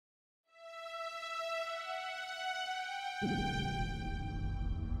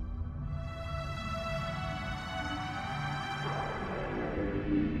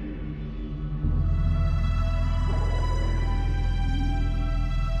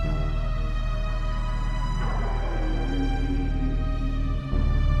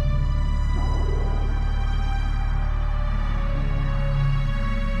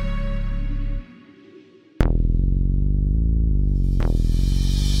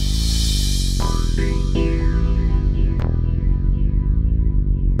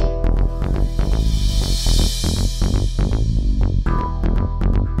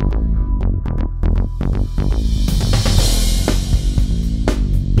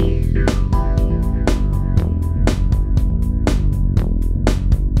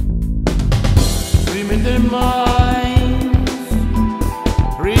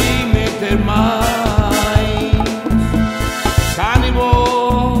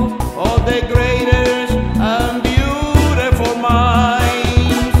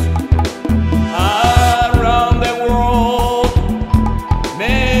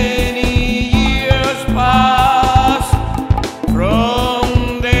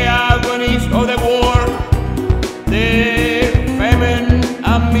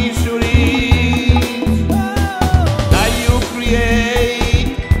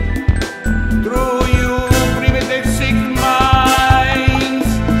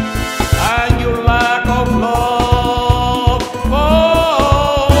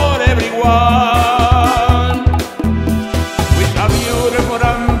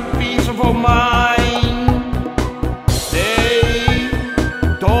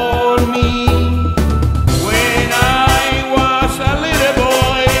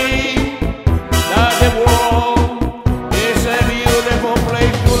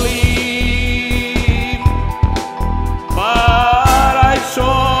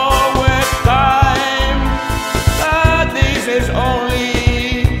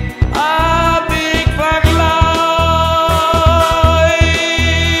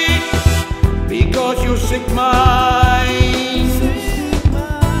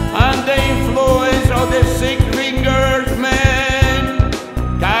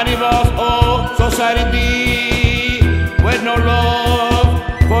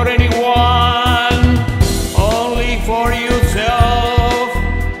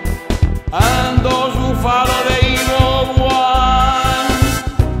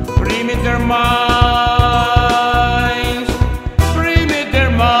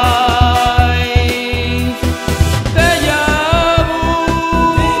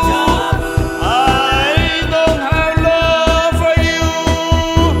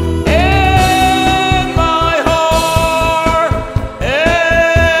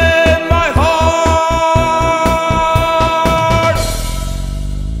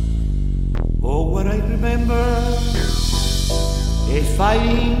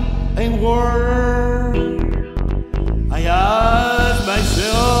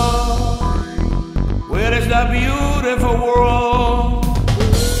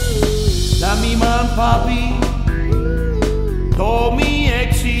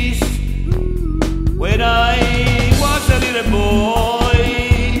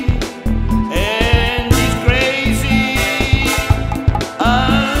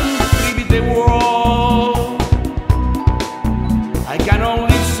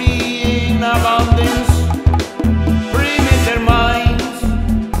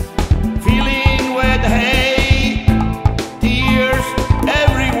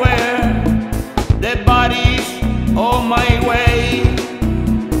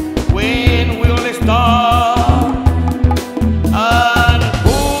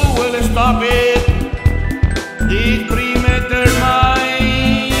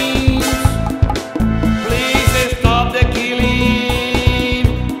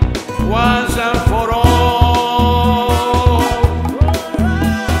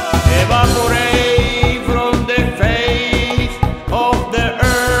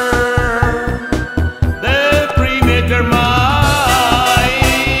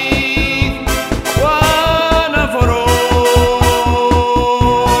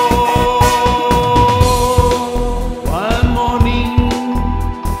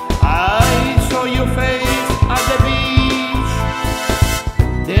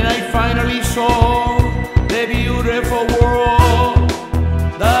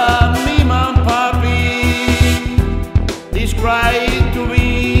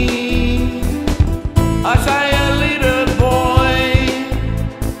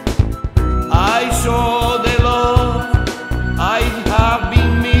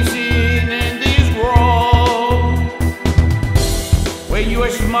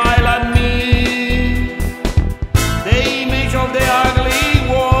Smile at me, they of the ugly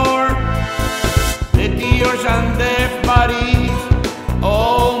war, the tears and dead bodies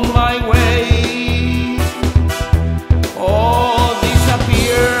on my way, all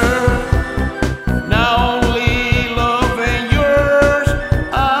disappear. Now only love and yours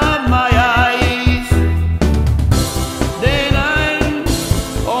are my eyes. Then I'm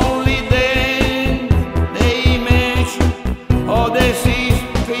only then the image of the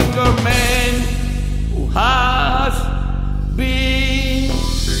six-finger man who has been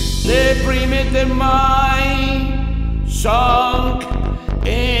the primitive mind sunk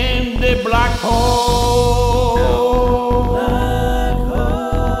in the black hole.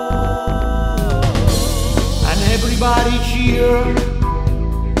 And everybody cheered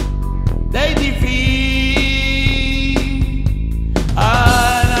they defeat,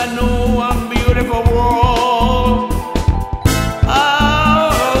 and a new and beautiful world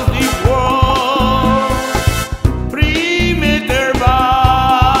out of this world. Primitive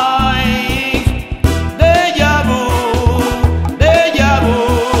vibes, deja vu, deja vu,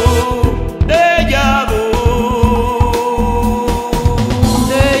 deja vu,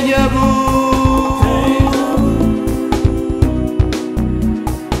 deja vu,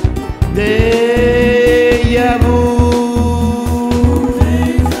 deja vu.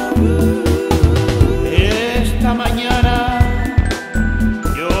 Esta mañana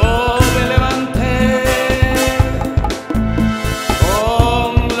yo me levanté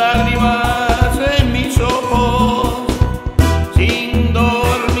con lágrimas en mis ojos, sin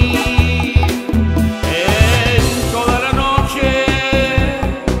dormir en toda la noche,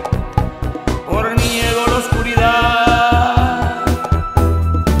 por miedo a la oscuridad.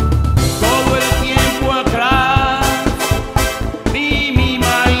 Todo el tiempo atrás vi mi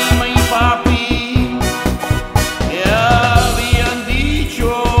mamá y papi que habían dicho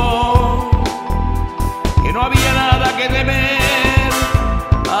que no había nada que temer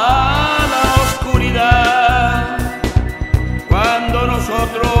a la oscuridad cuando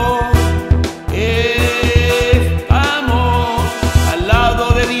nosotros estamos al lado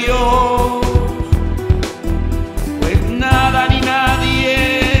de Dios, pues nada ni nadie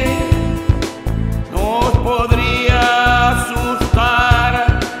nos podría asustar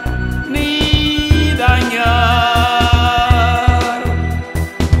ni dañar.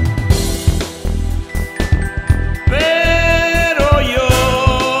 Pero yo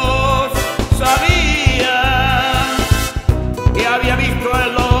sabía que había visto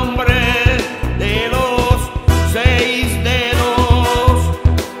al hombre de los 6 dedos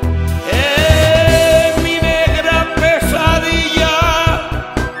en mi negra pesadilla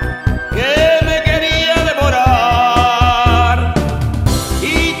que me quería devorar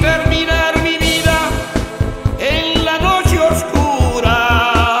y terminar mi vida en la noche oscura,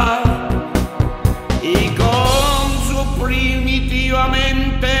 y con su primitiva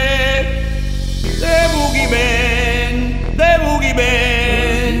mente de boogeyman, de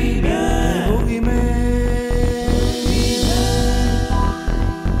boogeyman, de boogeyman,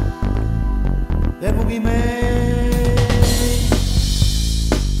 de boogeyman.